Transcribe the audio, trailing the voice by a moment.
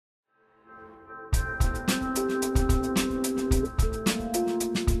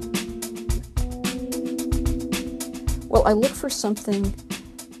Well, I look for something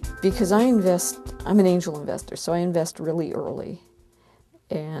because I'm an angel investor, so I invest really early.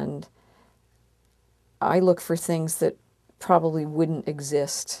 And I look for things that probably wouldn't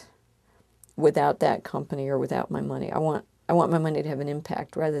exist without that company or without my money. I want my money to have an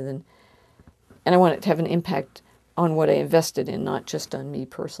impact and I want it to have an impact on what I invested in, not just on me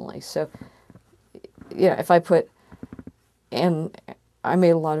personally. So, and I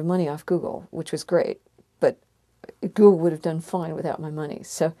made a lot of money off Google, which was great, but Google would have done fine without my money.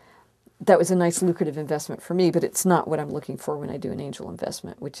 So that was a nice lucrative investment for me, but it's not what I'm looking for when I do an angel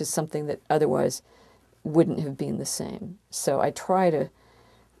investment, which is something that otherwise wouldn't have been the same. So I try to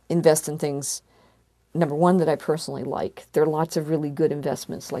invest in things, number one, that I personally like. There are lots of really good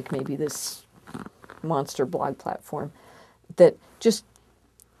investments, like maybe this monster blog platform that just,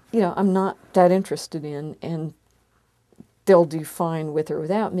 I'm not that interested in, and they'll do fine with or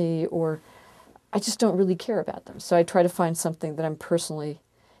without me, or I just don't really care about them. So I try to find something that I'm personally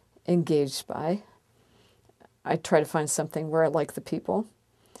engaged by. I try to find something where I like the people.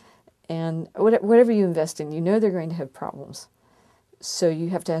 And whatever you invest in, they're going to have problems. So you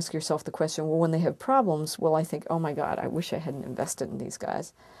have to ask yourself the question, well, when they have problems, will I think, oh my God, I wish I hadn't invested in these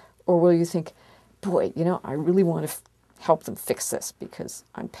guys? Or will you think, boy, I really want to help them fix this because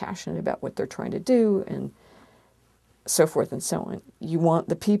I'm passionate about what they're trying to do, and so forth and so on. You want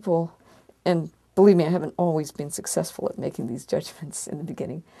the people, and believe me, I haven't always been successful at making these judgments in the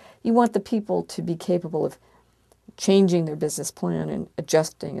beginning. You want the people to be capable of changing their business plan and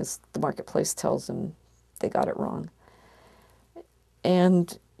adjusting as the marketplace tells them they got it wrong.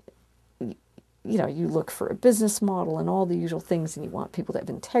 And, you look for a business model and all the usual things, and you want people to have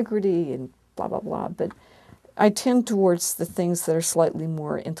integrity and blah, blah, blah. But I tend towards the things that are slightly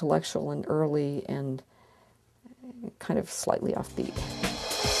more intellectual and early and kind of slightly offbeat.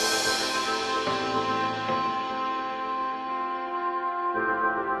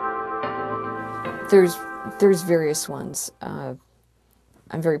 There's various ones. I'm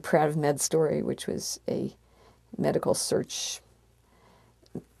very proud of MedStory, which was a medical search.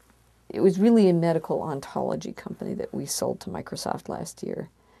 It was really a medical ontology company that we sold to Microsoft last year.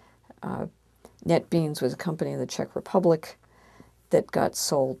 NetBeans was a company in the Czech Republic that got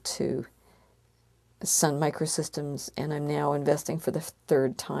sold to Sun Microsystems, and I'm now investing for the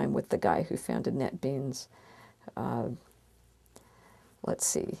third time with the guy who founded NetBeans. Let's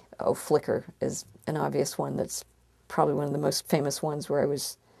see. Oh, Flickr is an obvious one that's probably one of the most famous ones where I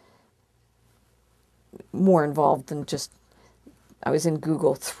was more involved than just, I was in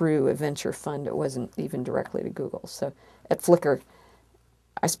Google through a venture fund. It wasn't even directly to Google. So at Flickr,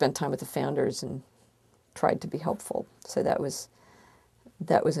 I spent time with the founders and tried to be helpful. So that was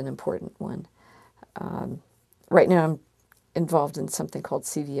an important one. Right now I'm involved in something called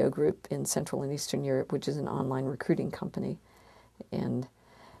CVO Group in Central and Eastern Europe, which is an online recruiting company. And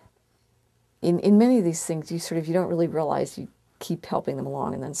in many of these things, you don't really realize you keep helping them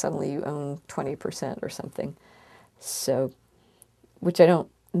along, and then suddenly you own 20% or something. So, which I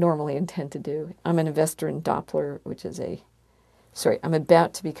don't normally intend to do. I'm an investor in Doppler, I'm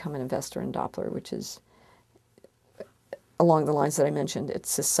about to become an investor in Doppler, which is along the lines that I mentioned.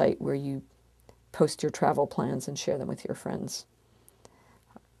 It's a site where you post your travel plans and share them with your friends.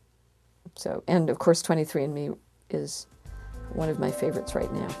 So, and of course, 23andMe is one of my favorites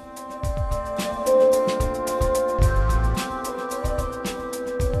right now.